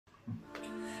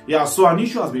Yeah, so an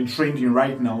issue has been trending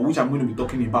right now, which I'm going to be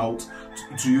talking about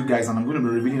to you guys, and I'm going to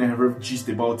be revealing a very gist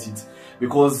about it,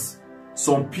 because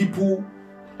some people,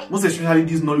 most especially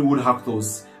these Nollywood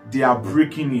actors, they are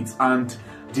breaking it and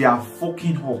they are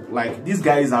fucking up. Like, these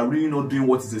guys are really not doing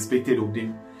what is expected of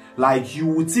them. Like, you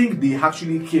would think they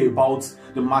actually care about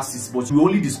the masses, but we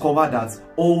only discover that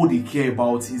all they care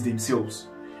about is themselves.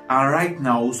 And right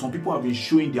now, some people have been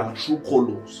showing their true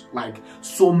colors. Like,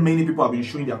 so many people have been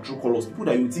showing their true colors. People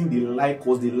that you think they like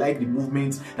us, they like the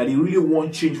movement, that they really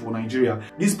want change for Nigeria.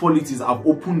 These politics have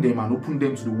opened them and opened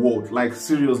them to the world. Like,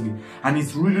 seriously. And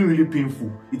it's really, really painful.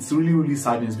 It's really, really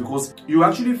sadness, because you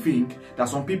actually think that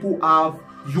some people have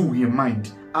you in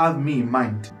mind, have me in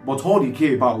mind, but all they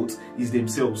care about is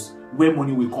themselves. Where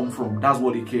money will come from, that's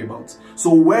what they care about.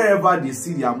 So wherever they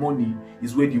see their money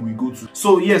is where they will go to.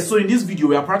 So yes, so in this video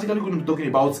we are practically going to be talking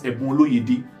about Ebun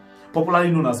Oloyede,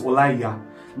 popularly known as Olaiya.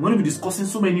 I'm going to be discussing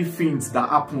so many things that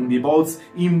happened about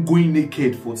him going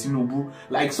naked for Tinubu.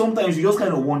 Like, sometimes you just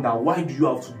kind of wonder, why do you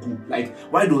have to go? Like,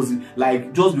 why does it,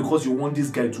 like, just because you want this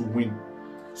guy to win?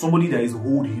 Somebody that is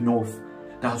old enough,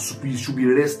 that should be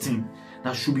resting,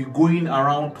 that should be going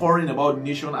around touring about the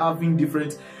nation, having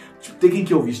different, taking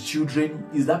care of his children.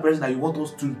 Is that person that you want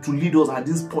us to lead us at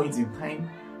this point in time?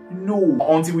 No.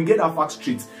 Until we get that fact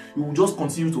straight, you will just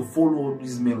continue to follow all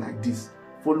these men like this,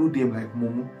 follow them like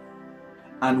Momo,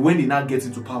 and when they now get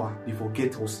into power, they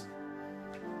forget us.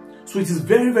 So it is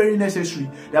very, very necessary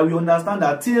that we understand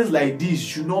that things like this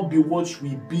should not be what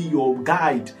will be your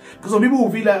guide. Because some people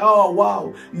will feel like, oh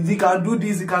wow, he can do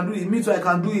this, he can do it. Me too, I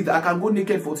can do it. I can go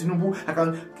naked for Tinubu. I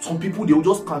can. Some people, they will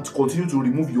just continue to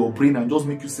remove your brain and just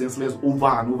make you senseless over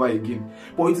and over again.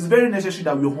 But it is very necessary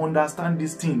that we understand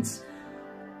these things,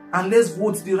 and let's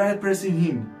vote the right person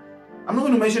in. I'm not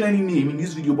going to mention any name in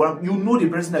this video, but you know the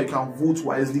person that you can vote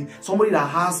wisely. Somebody that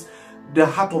has the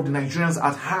heart of the Nigerians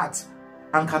at heart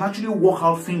and can actually work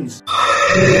out things.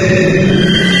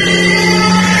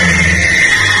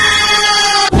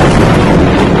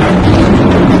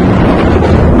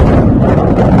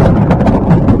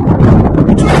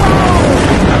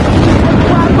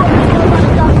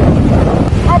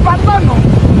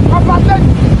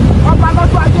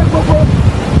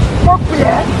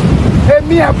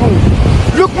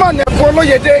 Ebun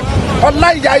Oloyede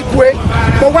Olaiya Ibue,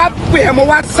 mo wá pè ẹ́, mo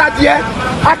wá sádìẹ,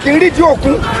 a kì í rí di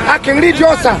òkun, a kì í rí di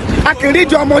ọ̀sà, a kì í rí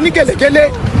di ọmọ onígèlègèlè.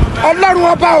 Ọlọ́run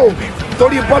ọba o,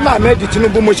 torí Bọ́lá Ahmed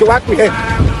Tinubu mo ṣe wá pè ẹ́.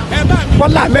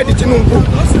 Bọ́lá Ahmed Tinubu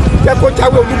jẹ́ kó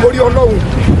jáwé olúborí Ọlọ́run,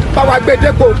 bá wa gbé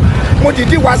dépò. Mo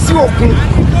dìdí wá sí òkun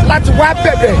láti wá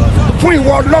bẹ̀bẹ̀ fún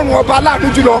ìwọ Ọlọ́run ọba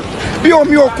aláàánú jùlọ. Bí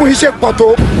omi òkun yìí ṣe pọ̀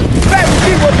tó, bẹ́ẹ̀ ni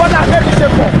kí ìwọ Bọ́lá Ahmed ṣe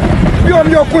pọ̀. Bí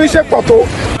omi òkun yìí ṣe pọ̀ tó,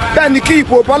 bẹ́ẹ̀ ni kí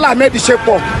ìbò Bọ́lá Ahmed ṣe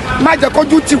pọ̀. Má jẹ́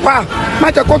kójú tì wá,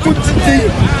 má jẹ́ kójú tì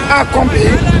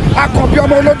àkànbí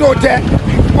ọmọ olódò jẹ.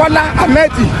 Bọ́lá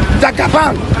Ahmed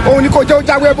Jagaban, òun ni kò jẹ́ ó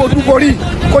jáwé olúborí,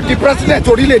 kó di president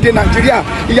orílẹ̀-èdè Nàìjíríà.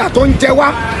 Ìyà tó ń jẹ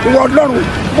wá, ìwọ Ọlọ́run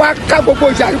wá ká gbogbo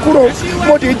ìyà yìí kúrò.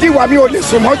 Mo dìídì wá, mi ò lè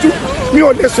sùn mọ́jú, mi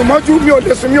ò lè sùn mọ́jú, mi ò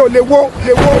lè sùn, mi ò lè wó.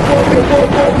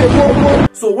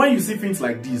 So when you see things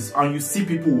like this and you see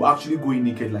people actually going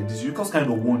naked like this, you just kind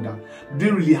of wonder, do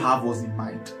they really have us in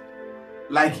mind?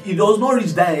 Like, it does not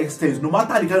reach that extent. No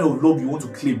matter the kind of love you want to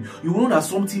claim, you know that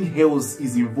something else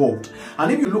is involved.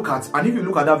 And if you look at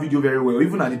that video very well,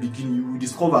 even at the beginning, you will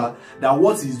discover that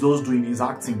what he's just doing is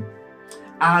acting.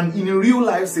 And in a real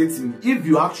life setting, if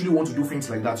you actually want to do things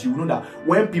like that, you will know that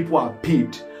when people are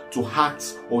paid to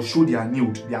act or show their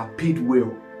nude, they are paid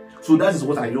well. So that is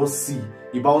what I just see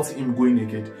about him going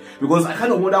naked. Because I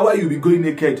kind of wonder why you'll be going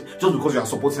naked just because you are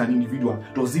supporting an individual.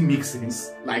 Does it make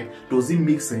sense? Like, does it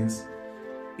make sense?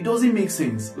 It doesn't make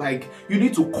sense. Like, you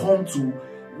need to come to,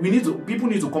 people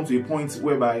need to come to a point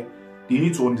whereby they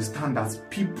need to understand that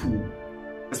people,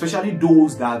 especially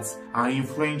those that are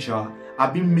influential,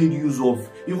 are being made use of,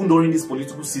 even during this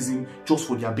political season, just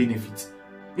for their benefit.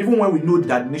 Even when we know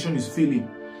that the nation is failing.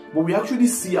 But we actually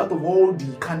see, out of all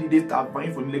the candidates that are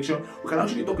vying for the election, we can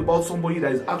actually talk about somebody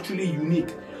that is actually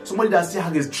unique. Somebody that still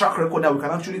has a track record that we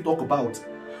can actually talk about.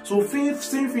 So seeing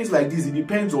things like this, it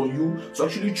depends on you to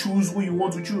actually choose who you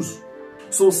want to choose.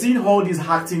 So seeing all these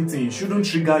acting things shouldn't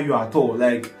trigger you at all.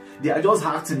 Like, they are just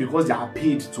acting because they are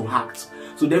paid to act.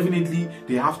 So definitely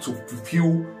they have to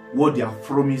fulfill what they have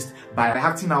promised by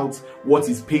acting out what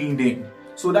is paying them.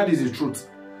 So that is the truth.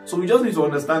 So we just need to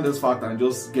understand this fact and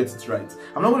just get it right.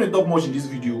 I'm not going to talk much in this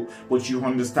video, but you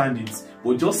understand it.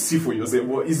 But just see for yourself.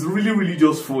 But it's really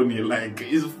just funny. Like,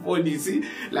 it's funny. See,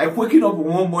 like waking up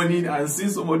one morning and seeing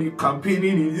somebody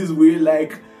campaigning in this way.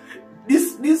 Like,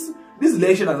 this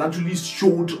election has actually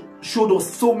showed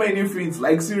us so many things.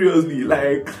 Like, seriously,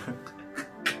 like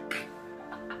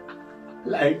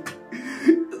Like,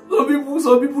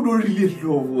 some people don't really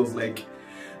love us. Like,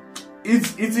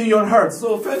 it's in your heart.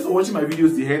 So thanks for watching my videos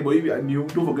to the end. But if you are new,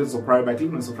 don't forget to subscribe by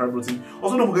clicking on the subscribe button.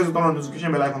 Also, don't forget to turn on the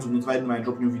notification bell icon to be notified when I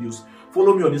drop new videos.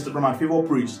 Follow me on Instagram at Favor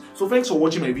Praise. So thanks for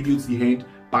watching my video to the end.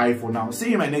 Bye for now. See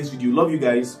you in my next video. Love you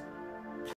guys.